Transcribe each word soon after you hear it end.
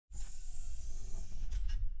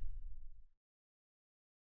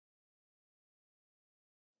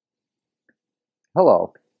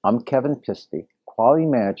Hello, I'm Kevin Pisty, Quality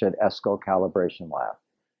Manager at Essco Calibration Lab.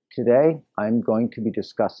 Today, I'm going to be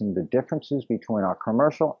discussing the differences between our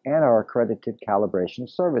commercial and our accredited calibration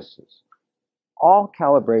services. All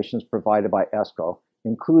calibrations provided by Essco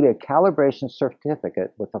include a calibration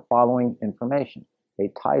certificate with the following information: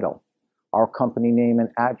 a title, our company name and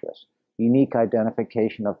address, unique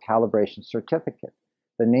identification of calibration certificate,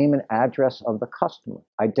 the name and address of the customer,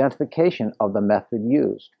 identification of the method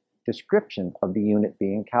used, description of the unit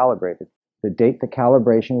being calibrated, the date the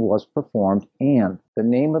calibration was performed, and the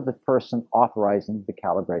name of the person authorizing the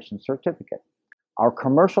calibration certificate. Our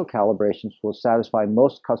commercial calibrations will satisfy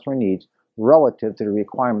most customer needs relative to the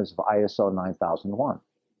requirements of ISO 9001.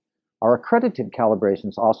 Our accredited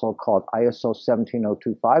calibrations, also called ISO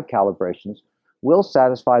 17025 calibrations, will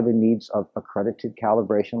satisfy the needs of accredited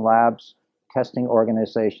calibration labs, testing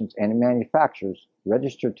organizations, and manufacturers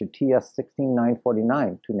registered to TS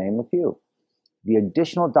 16949, to name a few. The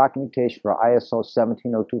additional documentation for ISO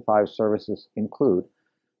 17025 services include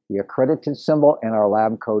the accredited symbol and our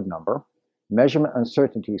lab code number, measurement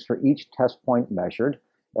uncertainties for each test point measured,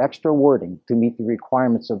 extra wording to meet the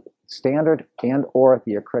requirements of standard and/or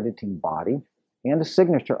the accrediting body, and a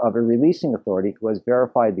signature of a releasing authority who has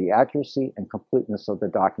verified the accuracy and completeness of the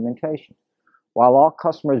documentation. While all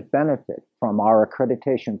customers benefit from our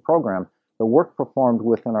accreditation program, the work performed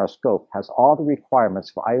within our scope has all the requirements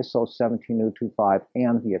for ISO 17025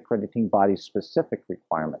 and the accrediting body's specific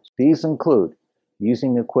requirements. These include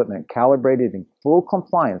using equipment calibrated in full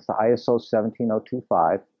compliance to ISO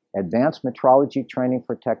 17025, advanced metrology training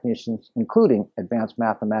for technicians, including advanced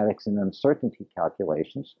mathematics and uncertainty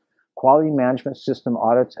calculations, quality management system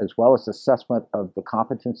audits, as well as assessment of the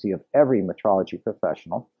competency of every metrology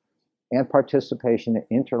professional, and participation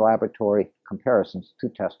in interlaboratory comparisons to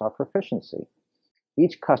test our proficiency.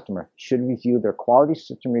 Each customer should review their quality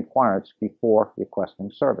system requirements before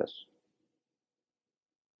requesting service.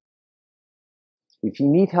 If you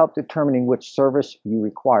need help determining which service you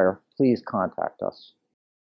require, please contact us.